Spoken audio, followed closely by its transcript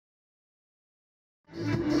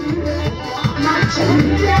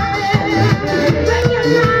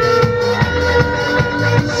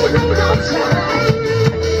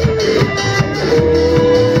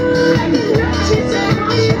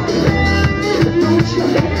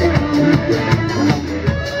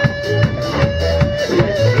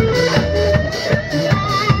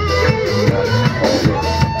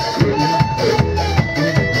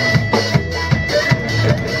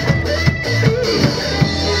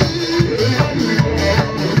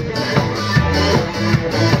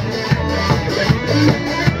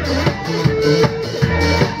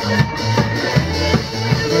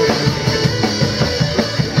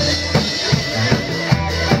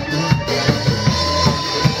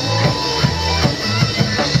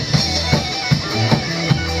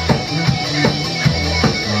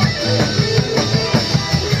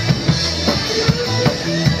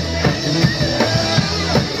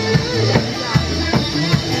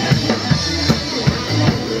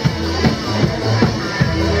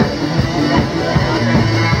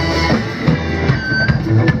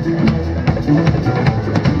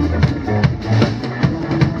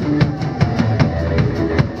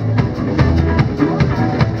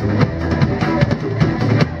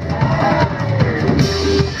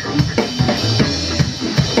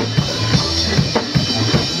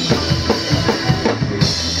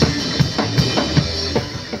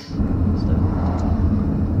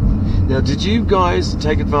Now, did you guys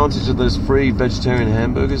take advantage of those free vegetarian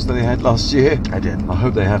hamburgers that they had last year? I did. I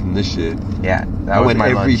hope they have them this year. Yeah, that was my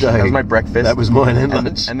lunch. That was my breakfast. That was mine and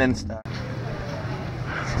lunch. And then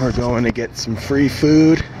we're going to get some free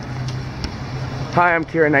food. Hi, I'm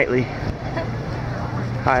Keira Knightley.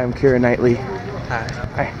 Hi, I'm Keira Knightley. Hi.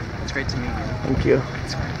 Hi. It's great to meet you. Thank you.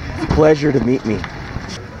 It's a pleasure to meet me.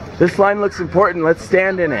 This line looks important. Let's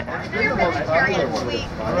stand in it.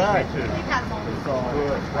 All right.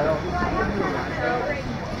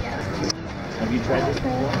 Have you tried this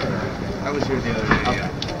before? I was here the other day,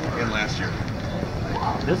 yeah, and last year.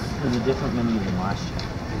 This is a different menu than last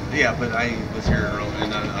year. Yeah, but I was here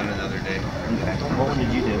on another day. Okay. What one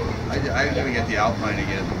did you do? I'm going to get the Alpine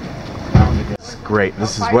again. It's great.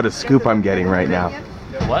 This is what a scoop I'm getting right now.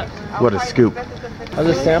 What? What a scoop. Are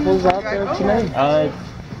the samples out there tonight? I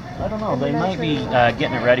don't know. They might be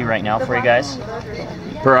getting it ready right now for you guys.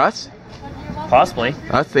 For us? Possibly.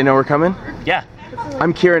 Us? They know we're coming? Yeah.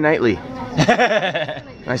 I'm Keira Knightley.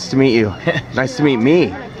 Nice to meet you. Nice to meet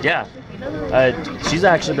me. Yeah. She's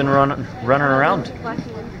actually been running around.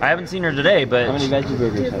 I haven't seen her today, but... How many veggie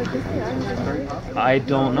burgers have you had? I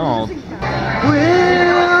don't know.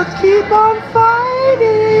 We'll keep on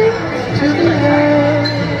fighting to the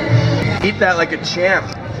end. Eat that like a champ.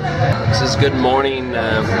 This is good morning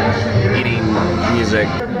eating music.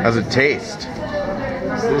 How's it taste?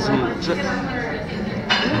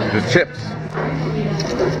 The chips.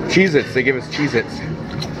 Cheez-Its. They give us Cheez-Its.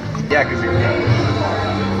 Yeah, because you're...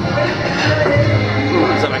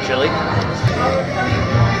 Is that my chili?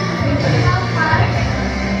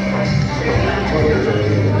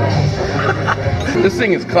 This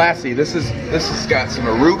thing is classy. This has got some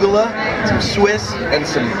arugula, some Swiss, and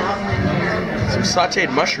some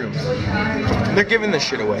sauteed mushrooms. They're giving this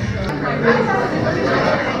shit away.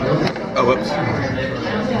 Oh, whoops.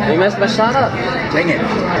 You messed my shot up. Dang it.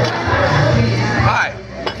 Hi.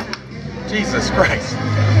 Jesus Christ.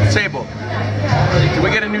 Table. Can we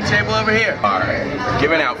get a new table over here? Alright.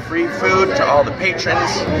 Giving out free food to all the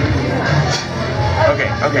patrons. Okay.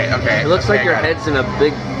 It looks like your head's in a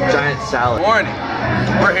big, giant salad. Morning.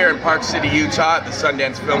 We're here in Park City, Utah at the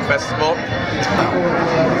Sundance Film Festival.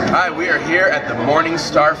 Hi, we are here at the Morning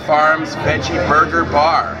Star Farms Veggie Burger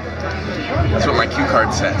Bar. That's what my cue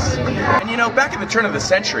card says. And you know, back in the turn of the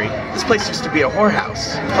century, this place used to be a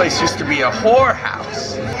whorehouse. This place used to be a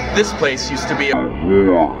whorehouse. This place used to be a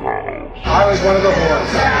whorehouse. I was one of the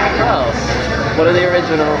whores. Oh, what are the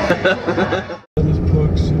original? That is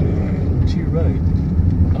Park City. To your right.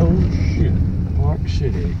 Oh shit. Park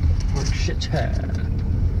City. Park City.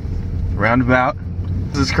 Roundabout.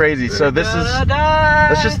 This is crazy. So this is...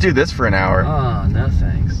 Let's just do this for an hour. Oh, no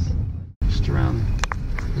thanks. Just around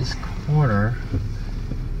this corner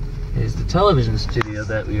is the television studio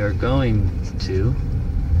that we are going to.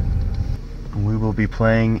 We will be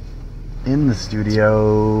playing in the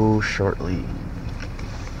studio shortly.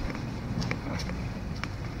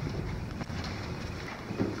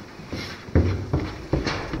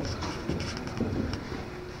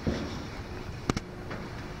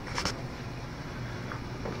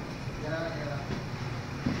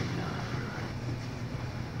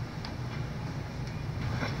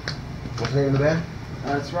 What's the name of the band?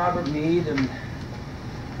 It's Robert Mead and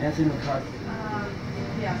Anthony McCarthy.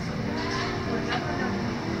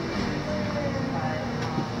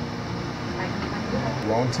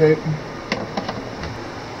 Stallone tape.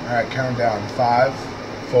 All right, count down. 5,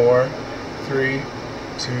 4, 3,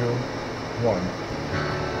 2, 1.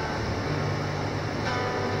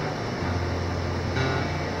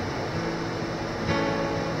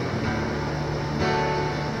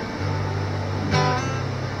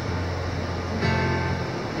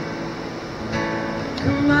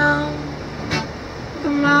 Come on,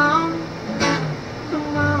 come on,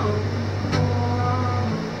 come on.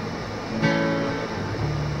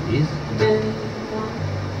 It's been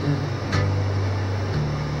wonder.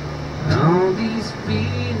 All these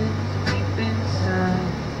feelings deep inside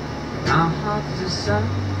our hearts are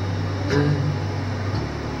asunder.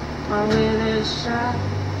 My winter's shot,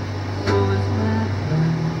 so is my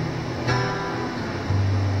blood.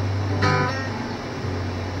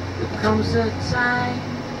 There comes a time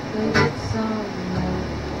when it's alright.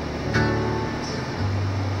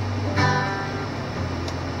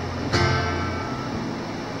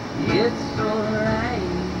 It's alright.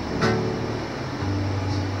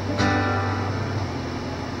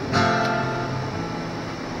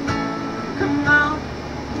 Come on,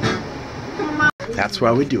 come on. That's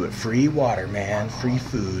why we do it. Free water, man. Free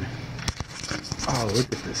food. Oh,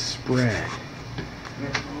 look at this spread.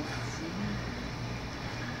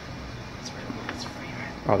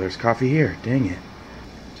 Oh, there's coffee here. Dang it.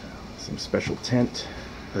 Some special tent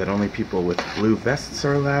that only people with blue vests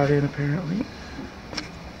are allowed in, apparently.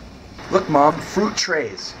 Look, Mom, fruit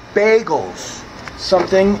trays, bagels,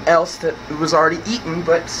 something else that was already eaten,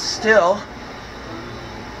 but still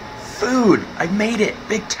food. I made it,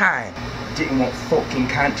 big time. Didn't want fucking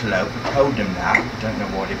cantaloupe. I told them that. Don't know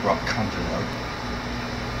why they brought cantaloupe.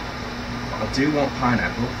 I do want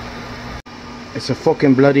pineapple. It's a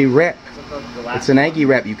fucking bloody wrap. It's an eggy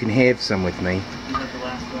wrap. You can have some with me.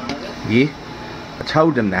 Yeah. I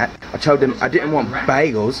told them that. I told them I didn't want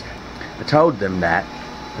bagels. I told them that.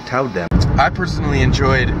 I told them. I personally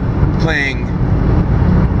enjoyed playing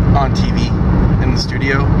on TV in the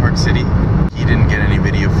studio, Park City. He didn't get any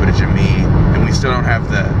video footage of me, and we still don't have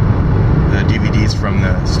the DVDs from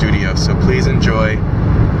the studio, so please enjoy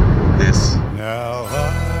this. Now I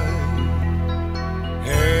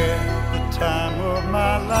had the time of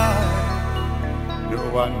my life.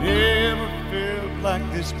 No, I never felt like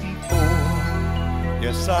this before.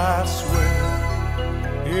 Yes, I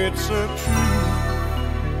swear it's a truth,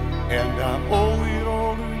 and I owe it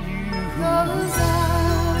all to you. 'Cause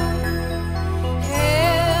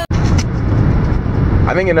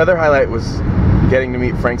I think another highlight was getting to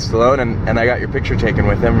meet Frank Stallone, and I got your picture taken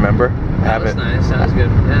with him, remember? That was nice, that was good.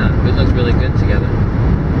 Yeah, we looked really good together.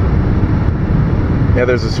 Yeah,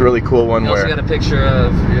 there's this really cool one You where... also got a picture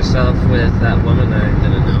of yourself with that woman I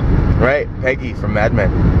didn't know. Right, Peggy from Mad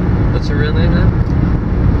Men. What's her real name now?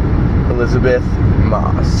 Elizabeth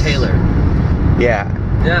Moss. Taylor. Yeah.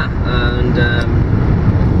 Yeah, and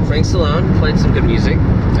Frank Stallone played some good music,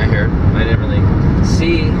 I heard. I didn't really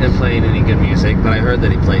see him playing any good music, but I heard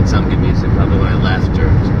that he played some good music, probably when I left or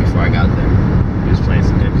before I got there. He was playing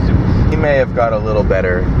some good music. He may have got a little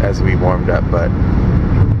better as we warmed up, but...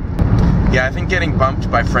 Yeah, I think getting bumped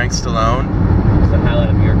by Frank Stallone... Was the highlight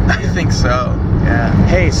of your career? I think so, yeah.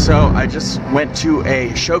 Hey, so I just went to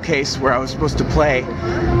a showcase where I was supposed to play,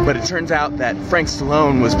 but it turns out that Frank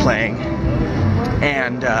Stallone was playing,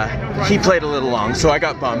 and he played a little long, so I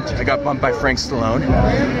got bumped. I got bumped by Frank Stallone.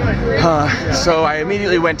 So I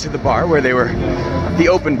immediately went to the bar where they were, the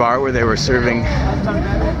open bar where they were serving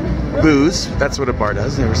booze. That's what a bar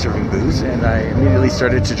does, they were serving booze, and I immediately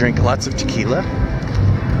started to drink lots of tequila,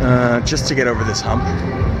 just to get over this hump.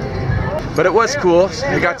 But it was cool.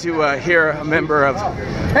 I got to hear a member of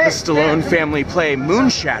the Stallone family play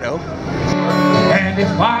Moonshadow. And if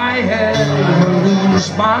I ever lose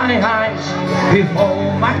my eyes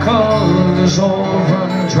before my colors all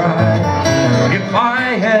run dry, if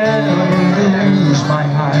I ever lose my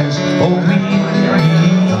eyes, oh we.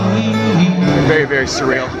 Very, very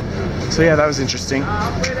surreal. So yeah, that was interesting.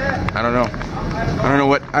 I don't know.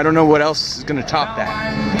 I don't know what else is gonna top that.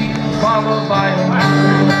 Followed by a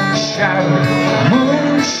moon shadow,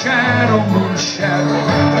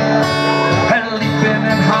 and leaping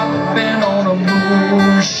and hopping on a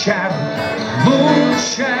moon shadow.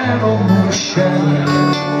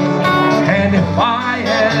 And if I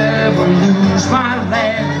ever lose my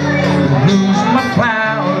land, lose my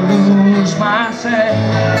plow, lose my sand,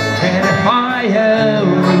 and if I ever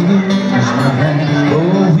lose my land,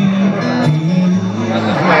 oh we.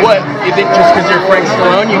 What? You think just because you're Frank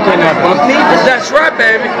Stallone you can bump me? That's right,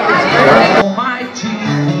 baby.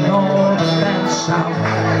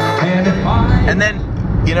 And then,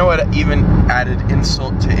 you know what even added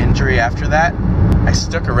insult to injury after that? I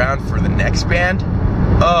stuck around for the next band,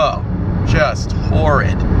 Oh, just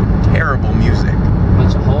horrid, terrible music.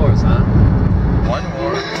 Bunch of whores, huh? One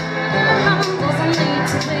more. Doesn't need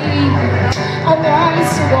to be. I want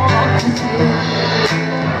to walk with you.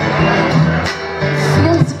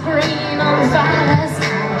 Fields of green on violet.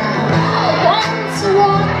 I want to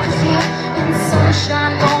walk with you in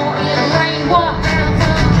sunshine or in rain, whatever.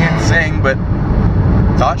 Can't sing, but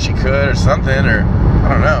thought she could or something, or I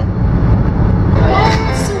don't know. I want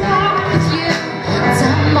to walk with you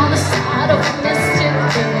down on the side of a mystic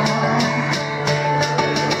river.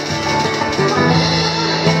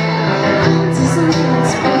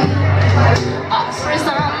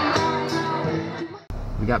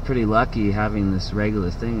 We got pretty lucky having this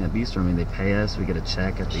regular thing at Bistro. I mean, they pay us, we get a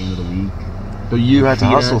check at the end of the week. But you had to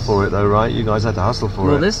Feed hustle us. for it though, right? You guys had to hustle for it.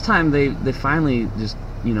 Well, this time they finally just,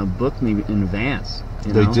 you know, booked me in advance.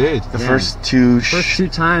 You They know? did. The first two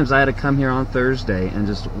times I had to come here on Thursday and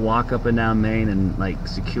just walk up and down Main and like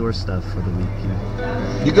secure stuff for the week. You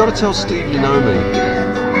know? You got to tell Steve you know me.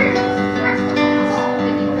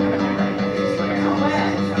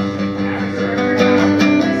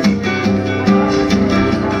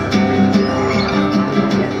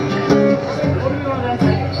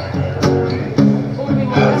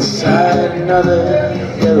 Outside another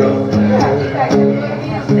yellow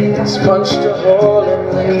it's punched a hole in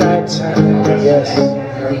the nighttime, yes.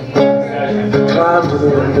 Climbed to the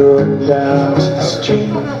window and down to the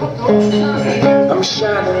street. I'm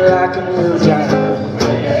shining like a new diamond.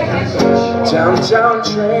 Downtown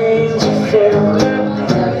trains are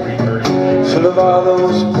full of all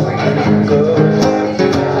those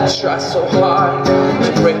girls. Try so hard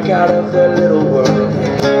to break out of their little world.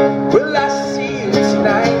 Will I see you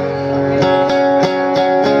tonight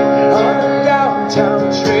on the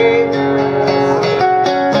downtown train?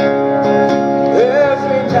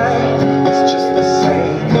 Every night it's just the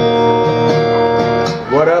same.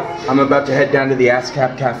 What up? I'm about to head down to the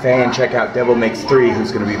ASCAP Cafe and check out Devil Makes 3,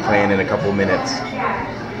 who's going to be playing in a couple minutes.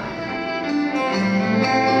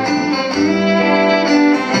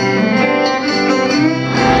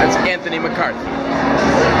 That's Anthony McCarthy.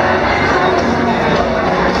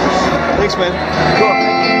 Thanks, man. Cool,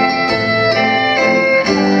 thank you.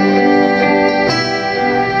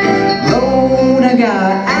 Lord, I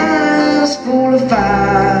got eyes full of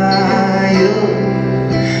fire.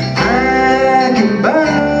 I can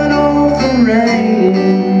burn off the rain,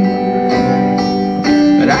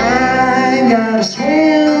 but I gotta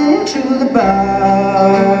swim to the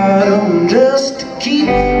bottom just to keep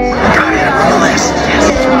the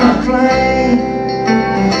flame.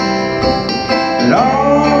 And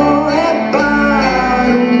all that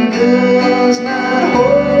bottom does not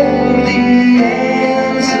hold the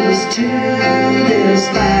answers to this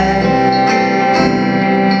life.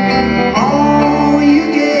 All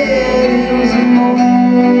you get is a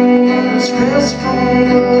moment's rest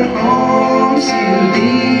from what haunts you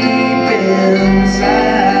deep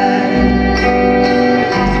inside.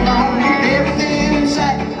 With everything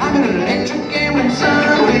inside, I'm an electric gambling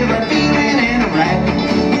son with a feeling and a right.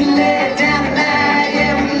 We lay it down tonight,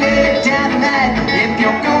 yeah, we lay it down tonight. If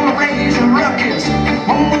you're gonna raise a ruckus,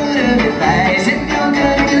 one word of advice. If you're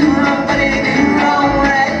gonna do wrong, buddy, do wrong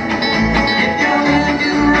right. If you're gonna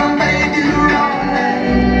do wrong, buddy, do wrong right.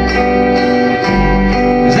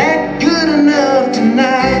 Is that good enough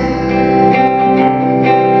tonight?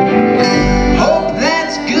 Hope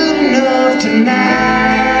that's good enough tonight.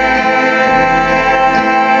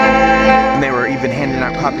 And they were even handing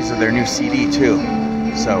out copies of their new CD too.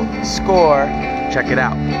 So, score, check it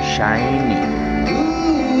out. Shiny.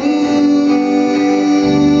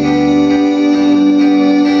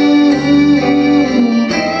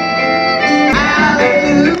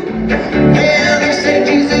 Well, they say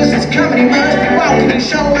Jesus is coming, he must be walking, he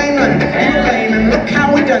sure ain't running. Proclaiming, look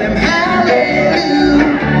how we done him. Hallelujah,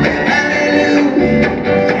 hallelujah,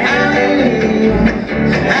 hallelujah,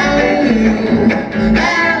 hallelujah,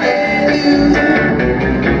 hallelujah.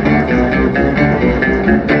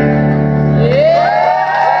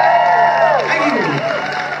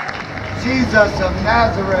 Jesus of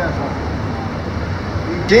Nazareth.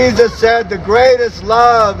 Jesus said the greatest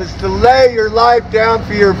love is to lay your life down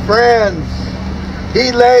for your friends.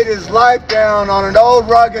 He laid his life down on an old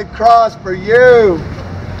rugged cross for you,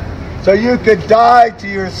 so you could die to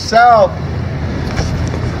yourself.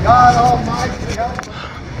 God Almighty help us.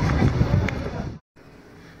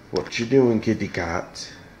 What you doing, kitty cat?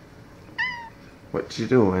 What you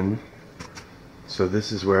doing? So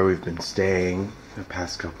this is where we've been staying the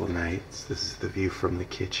past couple nights. This is the view from the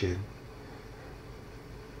kitchen.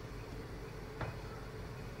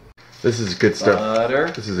 This is good stuff. Butter.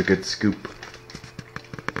 This is a good scoop.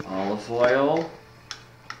 Olive oil.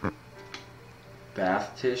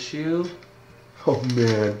 Bath tissue. Oh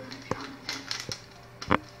man.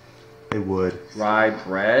 They would. Rye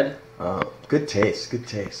bread. Good taste, good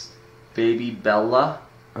taste. Baby Bella.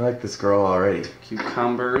 I like this girl already.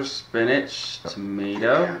 Cucumbers, spinach,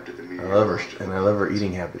 tomato. I love her, and I love her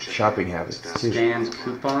eating habits, shopping habits too. Scanned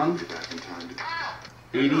coupon.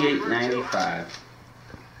 $88.95.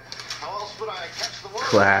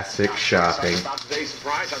 Classic shopping.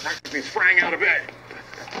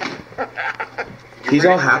 He's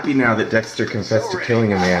all happy now that Dexter confessed to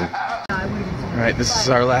killing a man. Alright, this is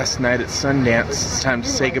our last night at Sundance. It's time to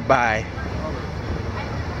say goodbye.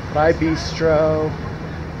 Bye, Bistro.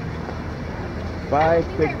 Bye,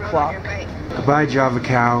 Big Clock. Goodbye, Java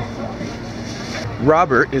Cow.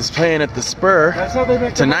 Robert is playing at the Spur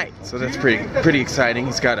tonight, so that's pretty exciting.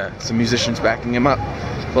 He's got some musicians backing him up.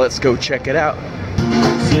 Let's go check it out.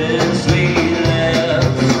 Since we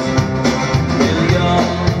left New York,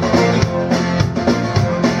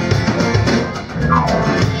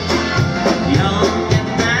 young and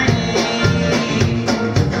naive,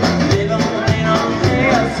 living in a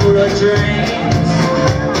hair full of dreams.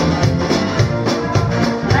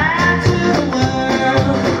 Fly to the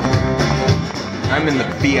world. I'm in the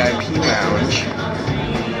VIP lounge.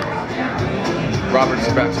 Robert's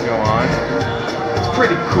about to go on. It's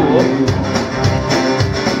pretty cool.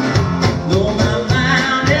 Though my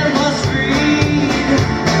mind it was free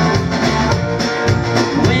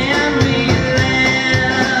when we left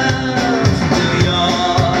New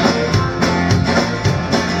York.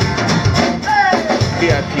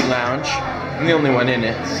 VIP lounge. I'm the only one in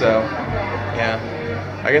it, so yeah.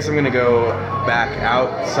 I guess I'm gonna go back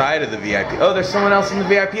outside of the VIP. Oh, there's someone else in the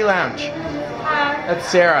VIP lounge. That's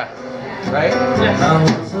Sarah, right? Yes.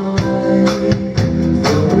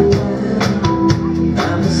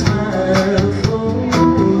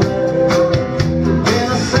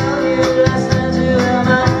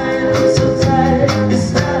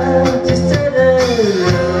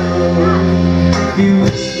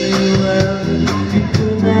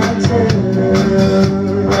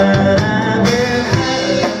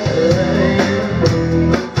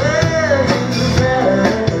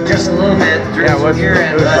 Just a little bit. Yeah,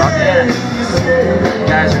 it was rocking. You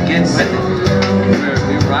guys are getting with it.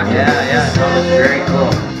 We were rocking. Yeah, no, it's very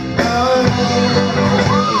cool.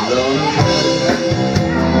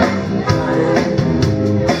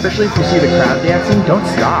 Especially if you see the crowd dancing, don't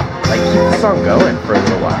stop. Like, keep the song going for a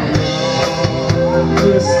little while.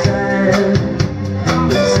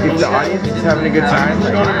 If the audience is having a good time,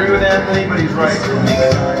 I don't agree with Anthony, but he's right.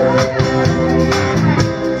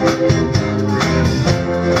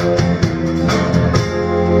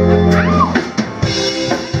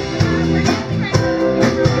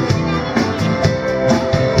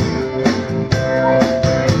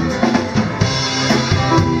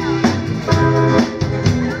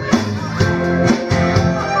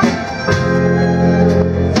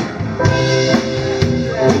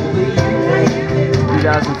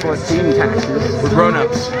 2014 taxes. We're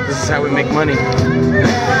grown-ups. This is how we make money.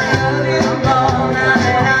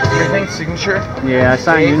 Everything signature? Yeah, I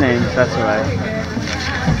signed your names, that's alright.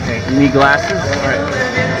 Okay. You need glasses? Alright.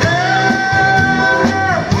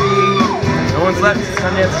 No one's left.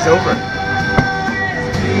 Sundance is over.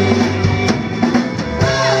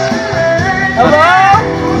 Hello?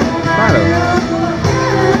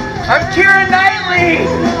 I'm Keira Knightley!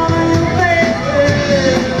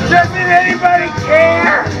 Doesn't anybody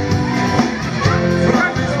care?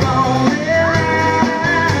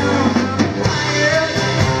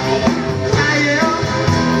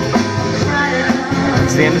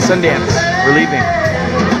 It's the end of Sundance. We're leaving.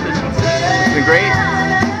 It's been great.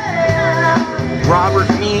 Robert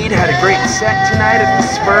Meade had a great set tonight at the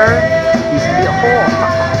Spur. Used to be a whore.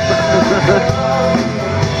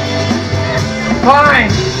 Fine.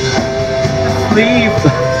 Just leave.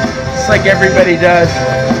 Just like everybody does.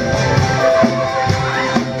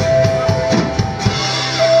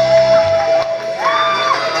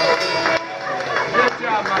 Good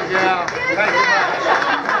job, my gal. Thank you much.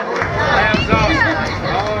 Hands up.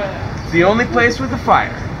 It's the only place with a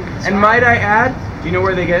fire. And might I add, do you know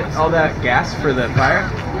where they get all that gas for the fire?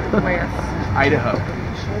 Where? Idaho.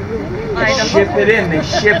 They ship it in. They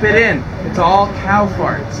ship it in. It's all cow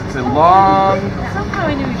farts. It's a long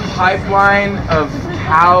pipeline of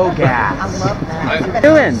cow gas. I love that.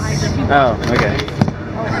 Doing? Oh, okay.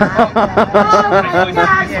 Oh my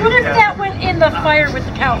gosh, what if that went in the fire with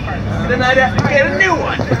the cow farts? Then I'd have to get a new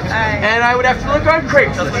one. And I would have to look on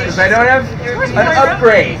Craigslist because I don't have an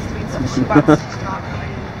upgrade.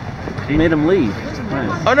 You made him leave.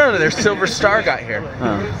 Nice. Oh no, there's Silver Star got here.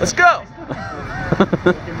 Oh. Let's go.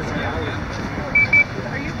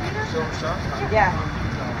 Yeah.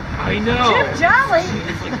 I know. Jim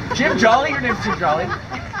Jolly. Jim Jolly? Your name's Jim Jolly?